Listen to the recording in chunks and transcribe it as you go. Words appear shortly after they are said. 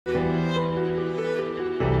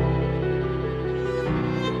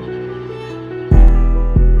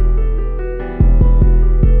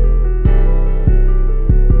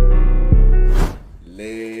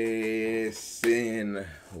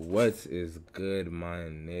What is good, my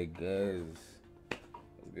niggas?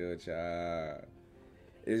 What's good, y'all?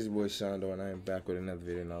 It's your boy Shaundooe, and I am back with another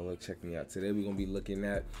video. Now look, check me out. Today we're gonna be looking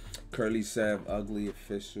at Curly Savv Ugly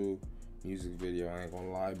official music video. I ain't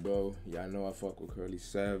gonna lie, bro. Y'all know I fuck with Curly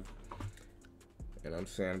Savv, and I'm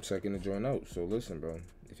saying I'm checking the joint out. So listen, bro.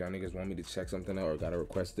 If y'all niggas want me to check something out or got a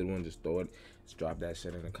requested one, just throw it. Just drop that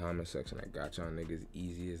shit in the comment section. I got y'all niggas,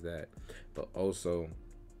 easy as that. But also,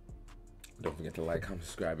 don't forget to like, comment,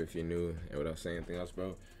 subscribe if you're new. And without saying anything else,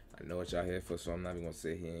 bro, I know what y'all here for, so I'm not even gonna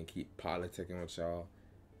sit here and keep politicking with y'all.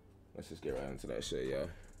 Let's just get right into that shit, yo.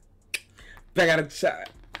 Back out of the chat.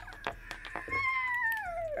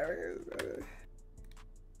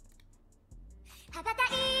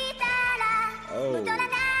 Oh.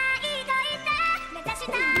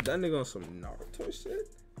 That nigga on some Naruto shit?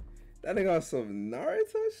 That nigga on some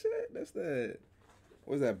Naruto shit? That's that.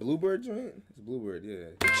 What's that, Bluebird joint? It's Bluebird,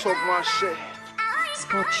 yeah. Choke my shit.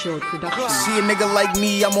 Short production. See a nigga like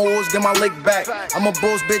me, I'ma always get my lick back. I'm a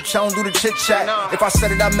boss bitch, I don't do the chit chat. If I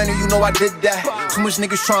said it, I meant it, you know I did that. Too much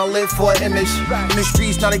niggas trying to live for an image. In the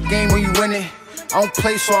streets, not a game when you win it. I don't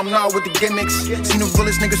play, so I'm not with the gimmicks. Seen the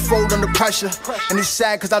realest niggas fold under pressure, and it's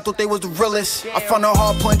sad cause I thought they was the realest. I found it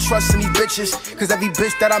hard putting trust in these bitches, cause every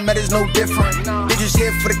bitch that I met is no different. They just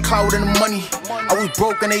here for the clout and the money. I was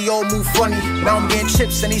broke and they all move funny. Now I'm getting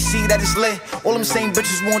chips and they see that it's lit. All them same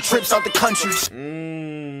bitches want trips out the country.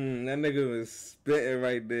 That nigga was spitting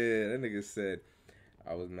right there. That nigga said,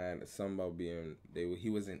 I was mad at something about being, he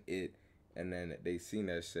wasn't it, and then they seen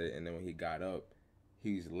that shit, and then when he got up,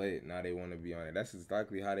 he's lit. Now they want to be on it. That's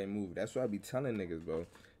exactly how they move. That's what I be telling niggas, bro.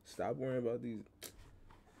 Stop worrying about these.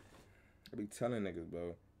 I be telling niggas,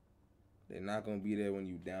 bro. They're not going to be there when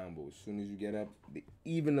you down, but as soon as you get up,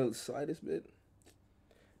 even the slightest bit,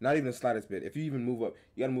 not even the slightest bit. If you even move up,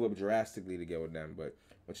 you got to move up drastically to get with them. But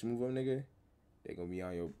once you move up, nigga, they going to be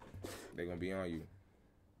on your, they going to be on you.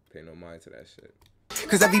 Pay no mind to that shit.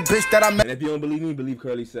 Cause every bitch that I met, and if you don't believe me, believe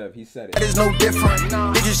Curly Savv. He said it. That is no different.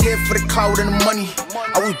 They just here for the clout and the money.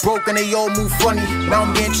 I was broke and they all move funny. Now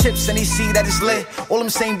I'm getting chips and they see that it's lit. All them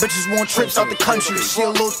same bitches want trips out the country. She a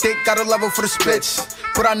little thick, got a level for the spits,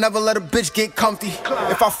 but I never let a bitch get comfy.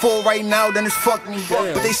 If I fall right now, then it's fuck me.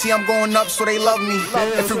 But they see I'm going up, so they love me.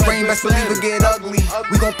 If it rain, best believe it get ugly.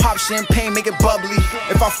 We gon' pop champagne, make it bubbly.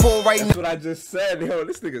 If I fall right now, that's what I just said. Yo,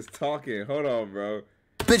 this nigga's talking. Hold on, bro.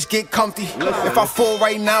 Bitch get comfy. If I fall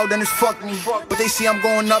right now, then it's fuck me. But they see I'm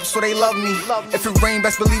going up, so they love me. If it rain,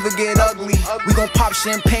 best believe it get ugly. We gon' pop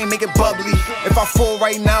champagne, make it bubbly. If I fall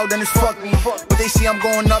right now, then it's fuck me. But they see I'm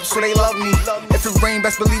going up, so they love me. If it rain,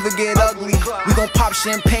 best believe it get ugly. We gon' pop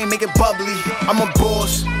champagne, make it bubbly. I'm a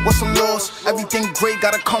boss, what's a loss? Everything great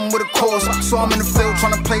gotta come with a cost. So I'm in the field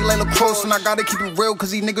tryna play like lacrosse, and I gotta keep it real,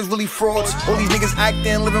 cause these niggas really frauds. All these niggas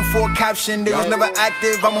acting, living for a caption. They was never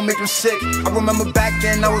active, I'ma make them sick. I remember back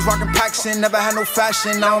then I was rocking packs and never had no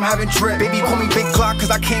fashion, now I'm having drip. Baby call me Big Glock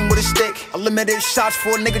cause I came with a stick. Unlimited shots for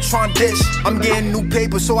a nigga trying dish. I'm getting new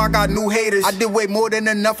paper so I got new haters. I did way more than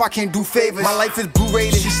enough, I can't do favors. My life is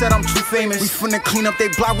Blu-rated, she said I'm too famous. We finna clean up they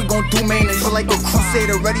block, we gon' do maintenance. Feel like a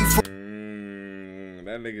crusader ready for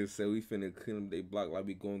that nigga said we finna clean up they block like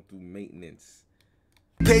we going through maintenance.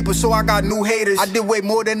 Paper so I got new haters. I did way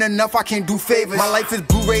more than enough, I can't do favors. My life is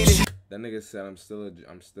Blu-rated. That nigga said I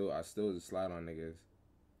still slide on niggas.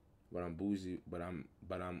 But I'm bougie, but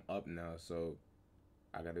I'm up now, so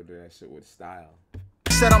I gotta do that shit with style.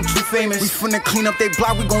 Said I'm too famous. We finna clean up they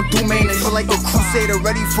block, we gon' do maintenance. Feel like a crusader,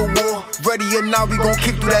 ready for war. Ready or not, we gon'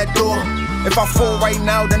 kick through that door. If I fall right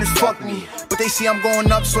now, then it's fuck me. But they see I'm going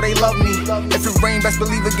up, so they love me. If it rain, best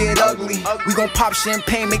believe it get ugly. We gon' pop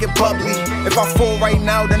champagne, make it bubbly. If I fall right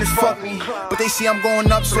now, then it's fuck me. But they see I'm going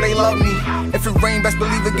up, so they love me. If it rain, best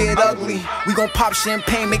believe it get ugly. We gon' pop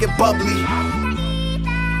champagne, make it bubbly.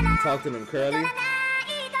 Talk to them, Curly.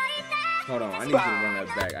 Hold on, I need you to run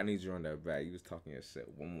that back. I need you to run that back. You was talking your shit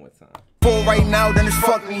one more time. Fall right now, then it's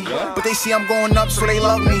fuck me. But they see I'm going up, so they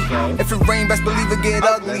love me. If it rain, best believe it get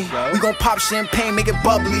ugly. We gon' pop champagne, make it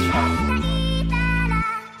bubbly.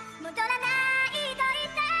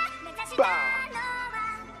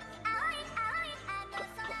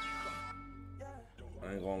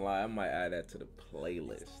 I ain't gonna lie, I might add that to the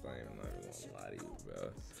playlist. I ain't not gonna lie to you,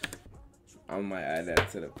 bro. I might add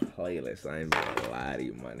that to the playlist. I ain't gonna lie to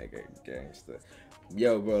you, my nigga, gangster.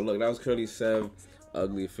 Yo, bro, look, that was Curly Savv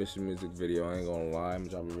Ugly official music video. I ain't gonna lie. I'm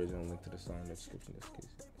gonna drop the original link to the song in the description.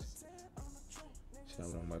 Shout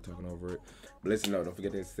out, I'm not talking over it. But listen, no, don't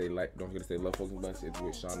forget to stay love, folks, and bless. It's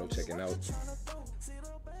with Shaundooe checking out.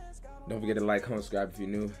 Don't forget to like, comment, subscribe if you're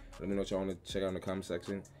new. Let me know what y'all want to check out in the comment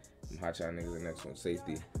section. I'm hot shot niggas in the next one.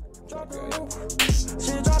 Safety. Drop the roof,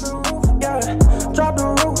 yeah. Drop the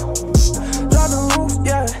roof.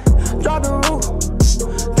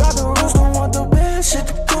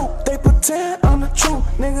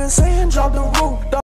 drop the roof.